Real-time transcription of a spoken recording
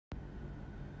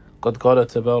قد قال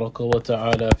تبارك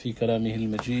وتعالى في كلامه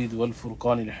المجيد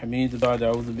والفرقان الحميد بعد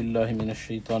أعوذ بالله من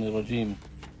الشيطان الرجيم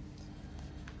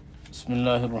بسم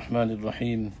الله الرحمن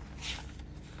الرحيم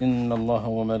إن الله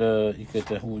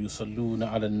وملائكته يصلون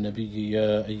على النبي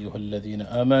يا أيها الذين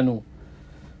آمنوا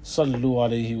صلوا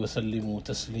عليه وسلموا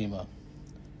تسليما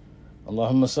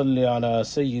اللهم صل على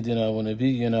سيدنا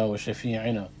ونبينا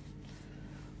وشفيعنا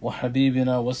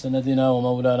وحبيبنا وسندنا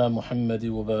ومولانا محمد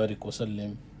وبارك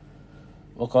وسلم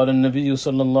وقال النبي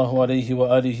صلى الله عليه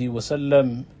وآله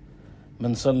وسلم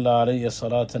من صلى علي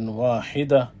صلاة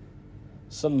واحدة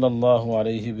صلى الله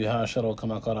عليه بها عشر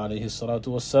وكما قال عليه الصلاة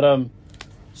والسلام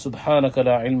سبحانك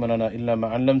لا علم لنا إلا ما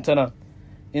علمتنا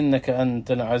إنك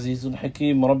أنت العزيز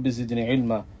الحكيم رب زدني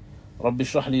علما رب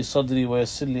اشرح لي صدري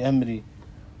ويسر لي أمري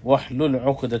واحلل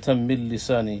عقدة من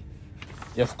لساني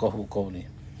يفقه قولي.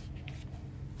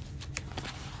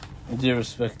 Dear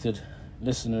respected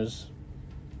listeners,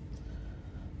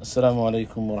 Assalamu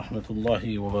alaikum wa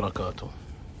rahmatullahi wa barakatuh.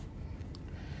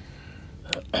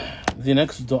 The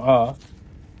next dua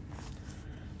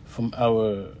from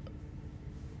our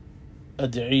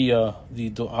ad'iyah, the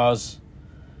du'as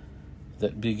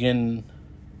that begin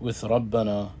with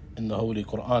Rabbana in the Holy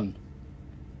Qur'an,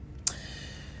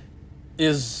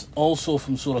 is also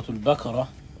from Surah Al-Baqarah,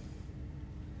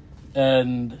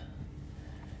 and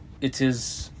it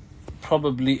is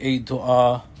probably a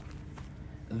dua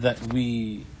that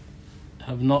we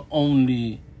have not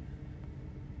only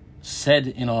said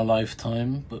in our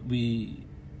lifetime, but we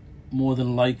more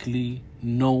than likely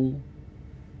know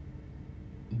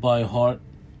by heart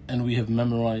and we have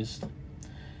memorized.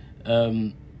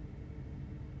 And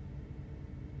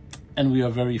we are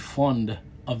very fond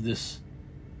of this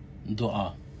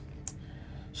dua.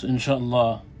 So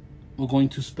inshallah, we're going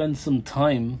to spend some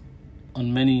time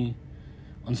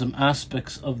on some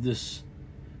aspects of this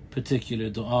particular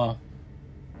dua,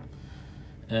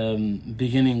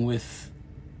 beginning with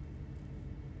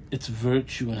its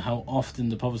virtue and how often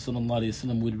the Prophet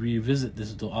ﷺ would revisit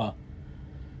this dua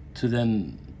to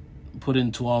then put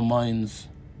into our minds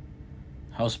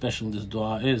how special this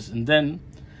dua is. And then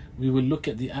we will look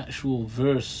at the actual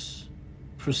verse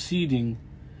preceding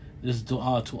this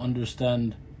dua to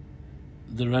understand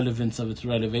the relevance of its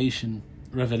revelation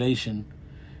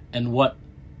and what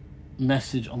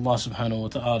message Allah subhanahu wa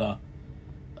ta'ala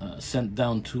sent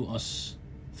down to us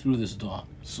through this dua.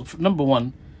 So number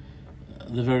one,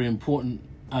 the very important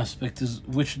aspect is,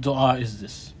 which dua is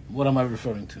this? What am I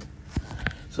referring to?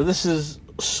 So this is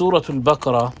Surah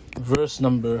Al-Baqarah, verse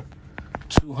number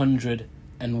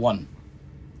 201.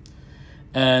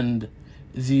 And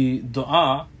the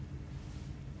dua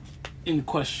in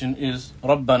question is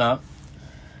رَبَّنَا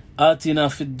آتِنَا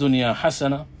فِي الدُّنْيَا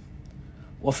حَسَنَةً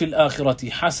وَفِي الْآخِرَةِ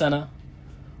حَسَنَةً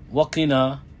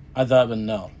وَقِنَا عَذَابَ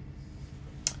النَّارِ.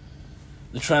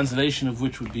 The translation of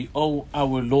which would be, O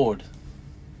our Lord,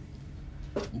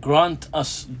 grant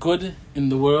us good in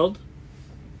the world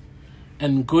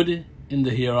and good in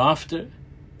the hereafter,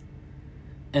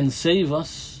 and save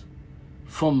us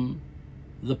from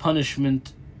the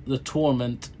punishment, the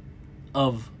torment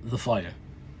of the fire.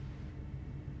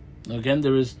 Now again,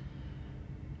 there is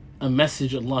a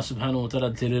message Allah subhanahu wa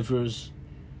ta'ala delivers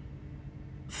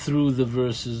through the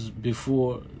verses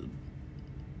before.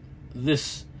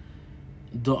 This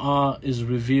dua is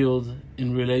revealed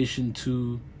in relation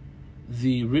to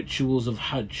the rituals of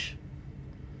Hajj,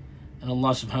 and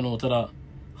Allah subhanahu wa ta'ala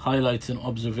highlights an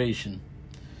observation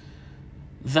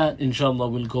that inshallah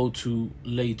we'll go to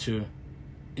later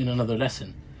in another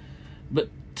lesson. But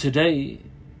today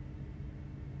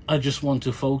I just want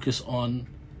to focus on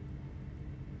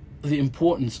the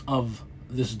importance of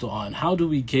this dua, and how do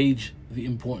we gauge the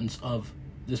importance of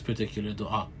this particular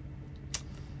dua.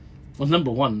 Well,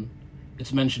 number one,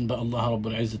 it's mentioned by Allah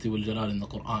Rabbul Izzati wal Jalal in the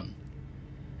Qur'an,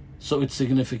 so its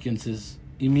significance is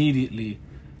immediately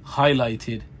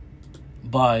highlighted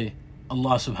by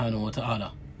Allah subhanahu wa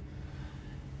ta'ala.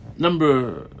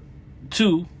 Number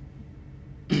two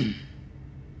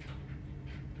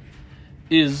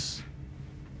is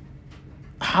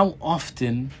how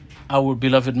often our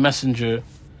beloved Messenger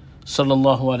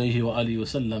sallallahu alayhi wa alihi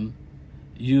wasallam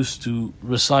used to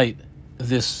recite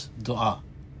this dua.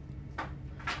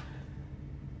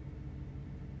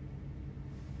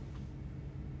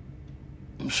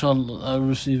 Inshallah, I'm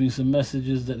receiving some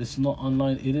messages that it's not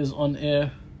online. It is on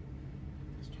air.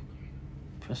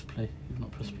 Press play. You've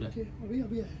not pressed play. Okay, I'll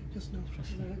be here just now. Press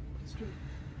play. Let's do it.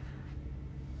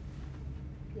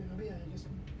 Yeah, I'll be here just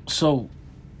now. So,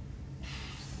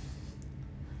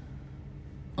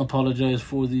 apologize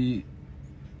for the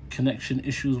connection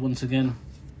issues once again.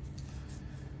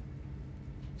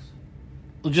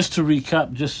 just to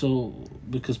recap,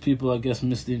 because people, I guess,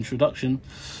 missed the introduction,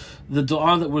 the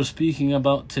dua that we're speaking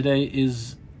about today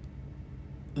is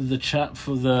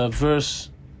the verse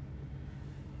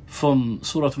from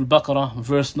Surah Al-Baqarah,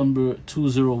 verse number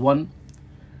 201,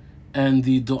 and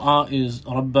the dua is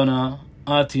رَبَّنَا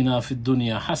آتِنَا فِي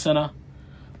الدُّنْيَا حَسَنَةً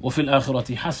وَفِي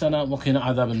الْآخِرَةِ حَسَنَةً وَقِنَا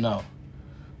عَذَابَ النَّارِ.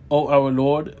 O our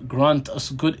Lord, grant us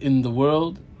good in the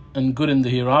world and good in the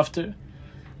hereafter,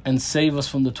 and save us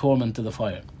from the torment of the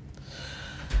fire.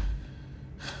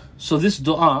 So this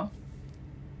dua,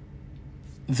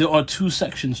 there are two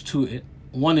sections to it.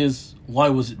 One is, why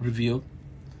was it revealed?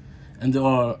 And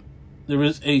there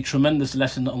is a tremendous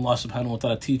lesson that Allah subhanahu wa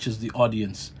ta'ala teaches the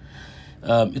audience.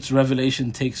 Its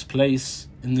revelation takes place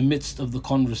in the midst of the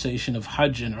conversation of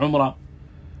Hajj and Umrah.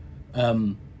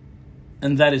 And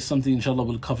that is something inshallah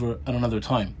we'll cover at another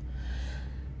time.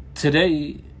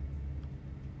 Today,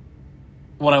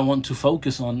 what I want to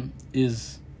focus on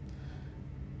is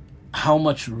how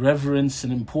much reverence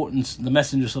and importance the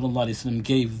Messenger sallallahu alaihi wasallam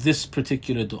gave this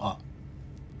particular dua.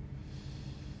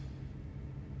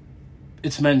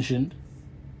 It's mentioned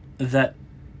that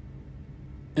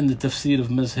in the tafsir of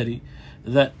Mazhari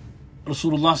that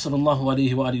Rasulullah sallallahu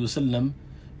alaihi wasallam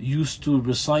used to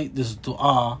recite this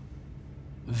dua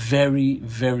very,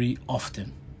 very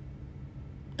often.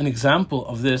 An example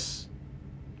of this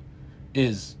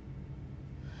is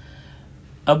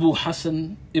Abu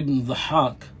Hassan ibn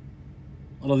Dhahak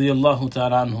radiyallahu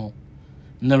ta'ala anhu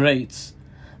narrates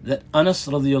that Anas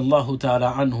radiyallahu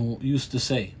ta'ala anhu used to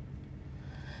say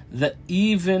that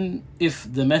even if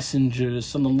the Messenger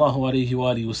sallallahu alaihi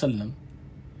wasallam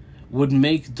would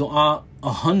make dua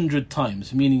 100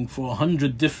 times, meaning for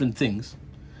 100 different things,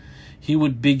 he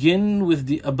would begin with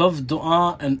the above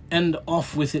dua and end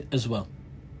off with it as well.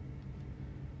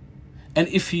 And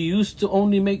if he used to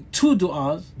only make 2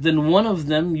 du'as, then one of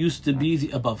them used to be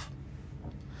the above.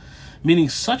 Meaning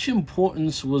such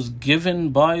importance was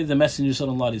given by the Messenger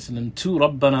sallallahu alaihi wasallam to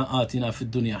Rabbana atina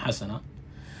fid dunya hasana,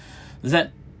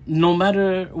 that no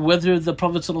matter whether the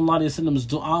Prophet sallallahu alaihi wasallam's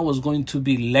du'a was going to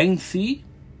be lengthy,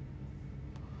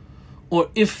 or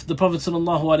if the Prophet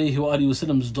sallallahu alaihi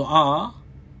wasallam's du'a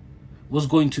was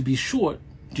going to be short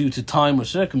due to time or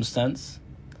circumstance,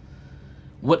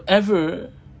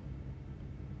 whatever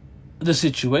the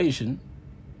situation,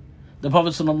 the Prophet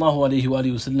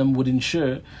ﷺ would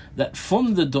ensure that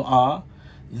from the dua,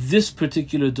 this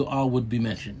particular dua would be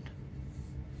mentioned.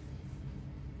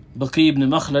 Baqi ibn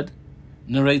Makhlad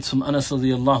narrates from Anas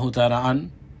radiyallahu ta'ala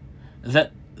an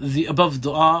that the above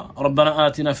dua, Rabbana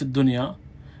atina fid dunya,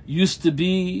 used to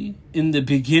be in the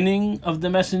beginning of the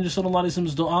Messenger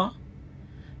ﷺ's dua,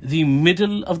 the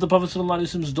middle of the Prophet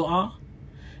ﷺ's dua,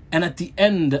 and at the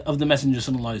end of the Messenger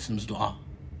ﷺ's dua.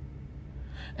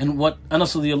 And what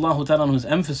Anas radiyallahu ta'ala is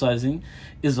emphasizing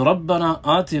is Rabbana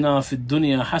atina fid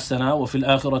dunya hasana wa fil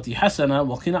akhirati hasana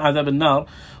wa qina adhab an-nar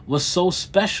was so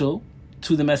special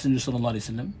to the Messenger sallallahu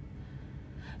alaihi wasallam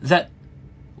that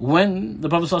when the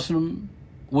Prophet sallallahu alaihi wasallam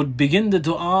would begin the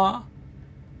dua,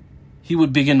 he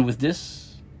would begin with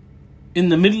this. In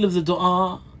the middle of the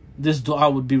dua, this dua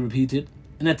would be repeated.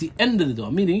 And at the end of the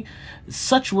dua, meaning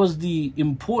such was the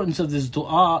importance of this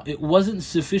dua, it wasn't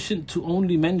sufficient to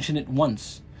only mention it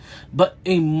once, but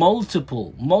a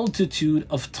multitude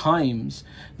of times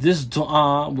this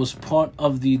dua was part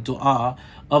of the dua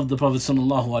of the Prophet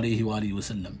sallallahu alaihi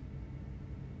wasallam.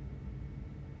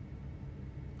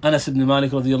 Anas ibn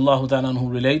Malik radiyallahu ta'ala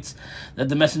anhu relates that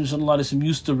the Messenger sallallahu alaihi wasallam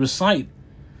used to recite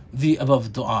the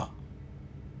above dua.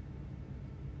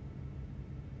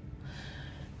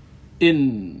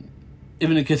 In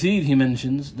Ibn Kathir, he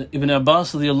mentions that Ibn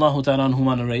Abbas radiyallahu ta'ala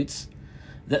anhuma narrates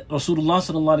that Rasulullah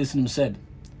sallallahu alaihi wasallam said,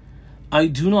 I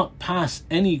do not pass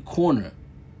any corner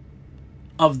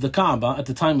of the Kaaba at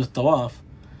the time of tawaf,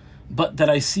 but that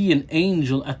I see an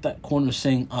angel at that corner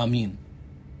saying Ameen.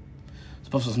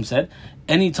 The Prophet said,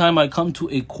 anytime I come to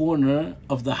a corner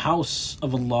of the house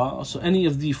of Allah, so any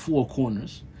of the 4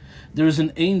 corners, there is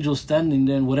an angel standing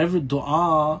there, and whatever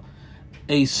dua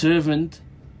a servant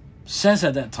says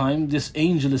at that time, this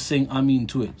angel is saying Ameen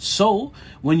to it. So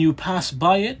when you pass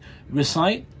by it,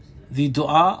 recite the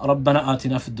dua Rabbana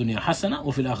atina fid dunya hasana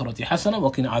wa fil akhirati hasana wa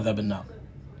qina adhab an-nar.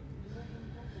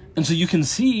 And so you can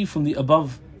see from the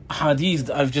above hadith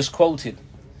that I've just quoted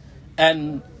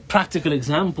and practical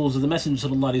examples of the Messenger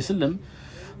sallallahu alaihi wasallam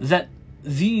that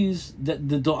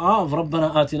the dua of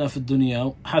Rabbana atina fid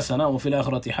dunya hasana wa fil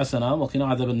akhirati hasana wa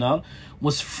qina adhab an-nar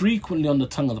was frequently on the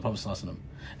tongue of the Prophet sallallahu alaihi wasallam.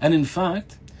 And in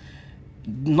fact,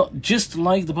 not just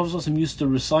like the Prophet ﷺ used to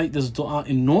recite this dua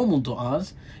in normal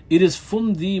du'as, it is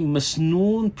from the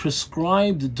masnoon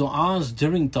prescribed du'as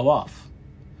during tawaf.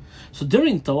 So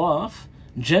during tawaf,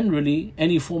 generally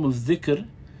any form of dhikr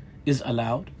is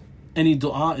allowed, any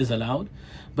dua is allowed.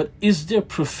 But is there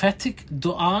prophetic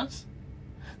du'as?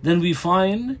 Then we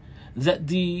find that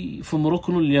from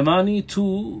Rukn al-Yamani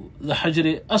to the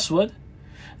Hajar al-Aswad,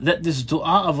 that this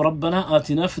dua of Rabbana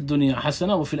atina fid dunya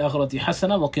hasana wa fil akhirati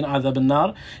hasana wa qina adhab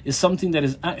an-nar is something that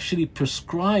is actually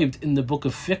prescribed in the book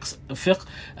of fiqh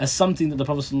as something that the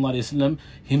Prophet ﷺ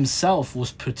himself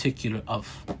was particular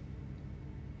of.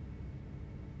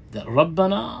 That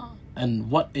Rabbana,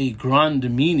 and what a grand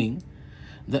meaning,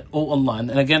 that, oh Allah.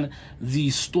 And again,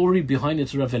 the story behind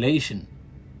its revelation.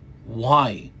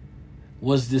 Why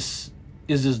is this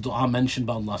dua mentioned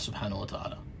by Allah subhanahu wa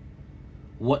ta'ala?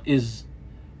 What is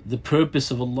the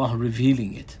purpose of Allah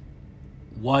revealing it?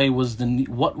 What was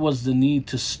the need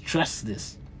to stress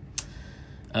this?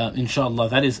 Inshallah,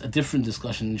 that is a different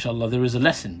discussion. Inshallah, there is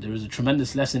a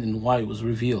tremendous lesson in why it was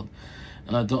revealed.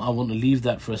 And I want to leave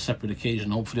that for a separate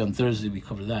occasion. Hopefully on Thursday we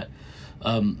cover that.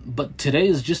 But today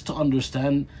is just to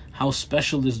understand how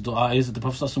special this dua is, that the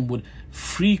Prophet ﷺ would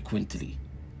frequently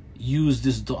use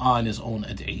this dua in his own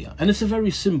ad'iyah. And it's a very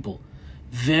simple,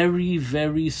 very,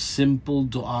 very simple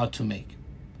dua to make.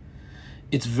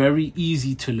 It's very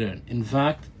easy to learn. In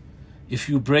fact, if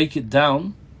you break it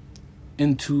down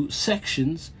into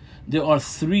sections, there are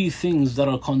 3 things that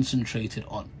are concentrated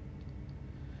on: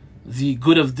 the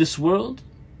good of this world,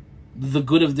 the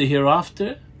good of the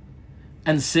hereafter,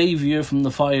 and savior from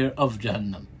the fire of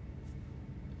Jahannam.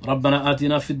 رَبَّنَا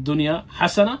آتِنَا فِي الدُّنْيَا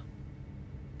حَسَنَةً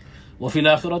وَفِي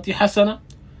الْآخِرَةِ حَسَنَةً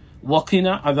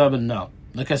وَقِنَا عَذَابَ النَّارِ.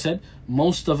 Like I said,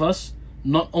 most of us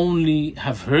not only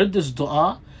have heard this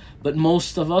dua, but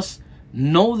most of us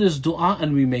know this dua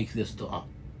and we make this dua.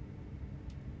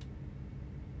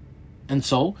 And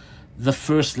so, the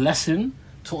first lesson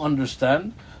to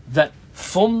understand that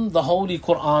from the Holy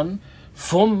Qur'an,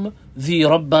 from the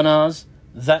Rabbanas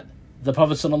that the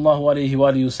Prophet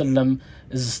ﷺ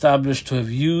is established to have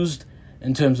used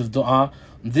in terms of dua,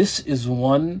 this is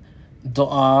one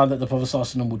dua that the Prophet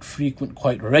ﷺ would frequent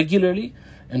quite regularly.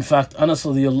 In fact, Anas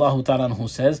radiallahu ta'ala anhu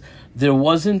says, there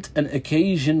wasn't an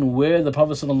occasion where the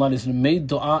Prophet ﷺ made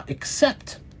dua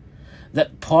except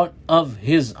that part of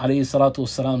his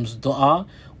ﷺ's dua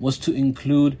was to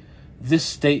include this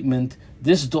statement,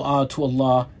 this dua to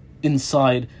Allah,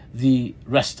 inside the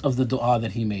rest of the dua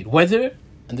that he made. Whether,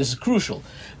 and this is crucial,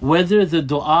 whether the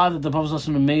dua that the Prophet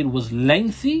ﷺ made was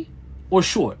lengthy or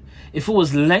short. If it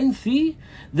was lengthy,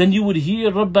 then you would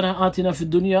hear Rabbana atina fid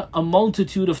dunya a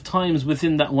multitude of times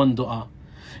within that one dua.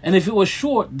 And if it was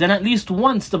short, then at least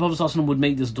once the Prophet ﷺ would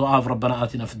make this dua of Rabbana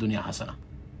atina fid dunya hasana.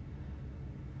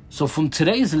 So from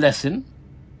today's lesson,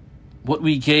 what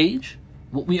we gauge,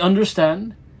 what we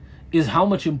understand, is how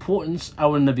much importance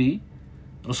our Nabi,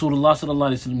 Rasulullah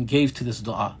sallallahu alaihi wasallam, gave to this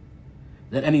dua.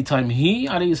 That anytime he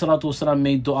alayhi salatu wasalam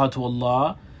made dua to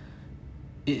Allah,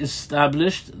 it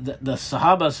established that the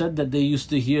Sahaba said that they used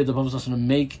to hear the Prophet ﷺ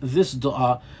make this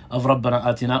dua of Rabbana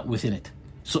Atina within it.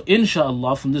 So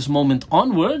inshallah, from this moment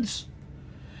onwards,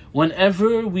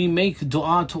 whenever we make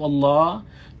dua to Allah,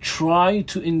 try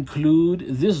to include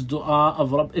this dua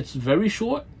of Rabb. It's very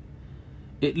short.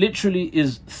 It literally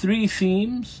is 3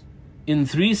 themes in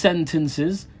 3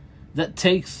 sentences that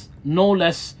takes no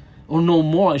less, or no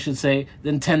more I should say,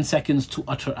 than 10 seconds to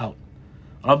utter out.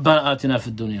 رَبَّنَا آتِنَا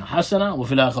فِي الدُّنْيَا حَسَنَةً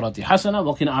وَفِي الْآخِرَةِ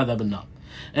حَسَنَةً وَقِنَا عَذَابَ النَّارِ.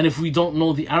 And if we don't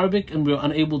know the Arabic and we're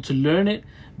unable to learn it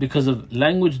because of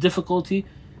language difficulty,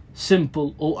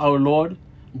 simple: O our Lord,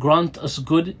 grant us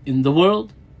good in the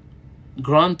world,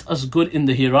 grant us good in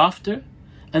the hereafter,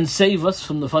 and save us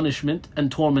from the punishment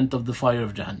and torment of the fire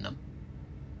of Jahannam.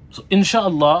 So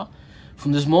inshallah,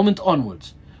 from this moment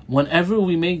onwards, whenever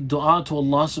we make dua to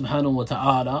Allah subhanahu wa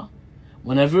ta'ala,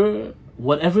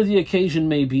 whatever the occasion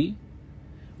may be,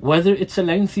 whether it's a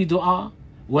lengthy dua,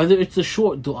 whether it's a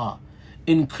short dua,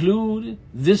 include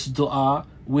this dua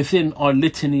within our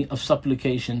litany of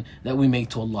supplication that we make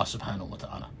to Allah subhanahu wa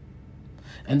ta'ala.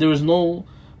 And there is no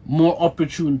more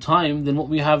opportune time than what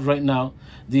we have right now,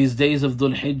 these days of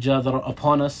Dhul Hijjah that are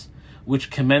upon us, which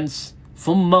commence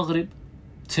from Maghrib.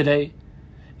 Today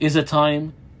is a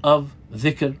time of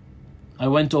dhikr. I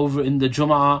went over in the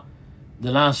Jum'ah,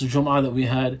 the last Jum'ah that we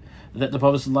had, that the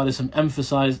Prophet ﷺ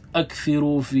emphasized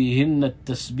أكثروا فيهن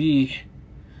التسبيح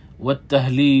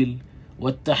والتهليل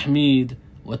والتحميد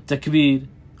والتكبير,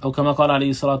 أو كما قال عليه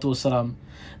الصلاة والسلام,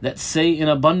 that say in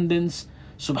abundance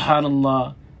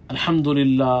Subhanallah,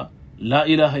 Alhamdulillah, La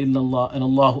ilaha illallah, and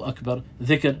Allahu Akbar,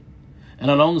 dhikr.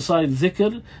 And alongside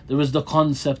dhikr, there is the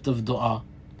concept of dua.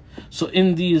 So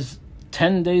in these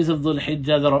 10 days of Dhul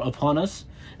Hijjah that are upon us,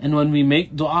 and when we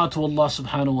make dua to Allah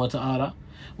subhanahu wa ta'ala,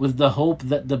 with the hope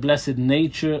that the blessed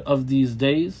nature of these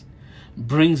days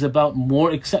brings about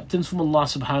more acceptance from Allah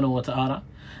subhanahu wa ta'ala,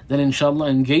 then inshallah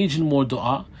engage in more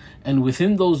dua, and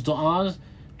within those du'as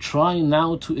try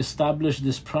now to establish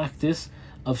this practice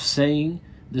of saying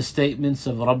the statements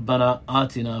of Rabbana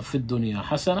atina fid dunya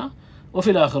hasana wa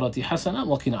fil akhirati hasana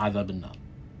wa qina adhaban nar.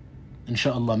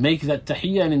 Inshallah, make that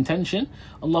tahiyyah an intention,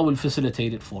 Allah will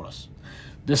facilitate it for us.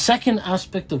 The second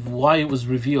aspect of why it was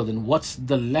revealed and what's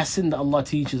the lesson that Allah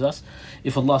teaches us,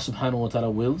 if Allah subhanahu wa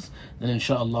ta'ala wills, then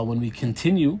inshallah when we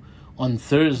continue on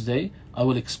Thursday, I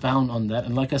will expound on that.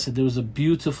 And like I said, there is a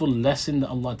beautiful lesson that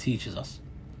Allah teaches us.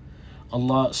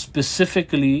 Allah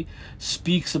specifically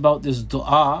speaks about this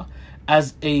dua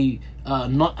as a,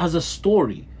 not as a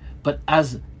story, but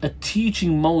as a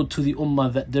teaching mode to the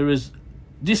ummah that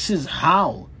this is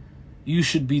how you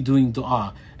should be doing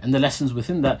dua. And the lessons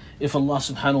within that, if Allah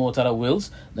subhanahu wa ta'ala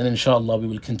wills, then inshallah we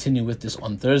will continue with this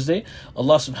on Thursday.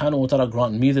 Allah subhanahu wa ta'ala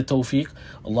grant me the tawfiq.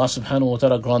 Allah subhanahu wa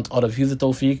ta'ala grant all of you the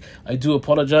tawfiq. I do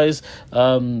apologize.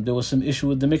 There was some issue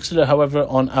with the mixer. However,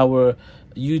 on our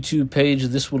YouTube page,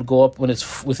 this will go up when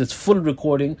it's with its full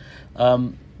recording,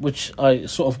 which I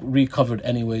sort of recovered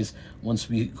anyways once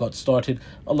we got started.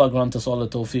 Allah grant us all the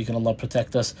tawfiq and Allah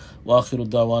protect us. Wa akhiru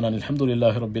da'wana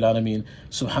alhamdulillahi rabbil alameen.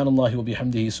 Subhanallahi wa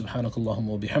bihamdihi, subhanakallahumma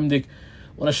wa bihamdik.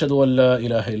 Wa nashhadu an la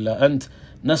ilaha illa ant.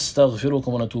 Nastaghfiruka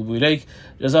wa natubu ilayk.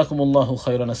 Jazakumullahu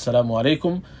khairan. Assalamu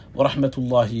alaikum wa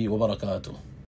rahmatullahi wa barakatuh.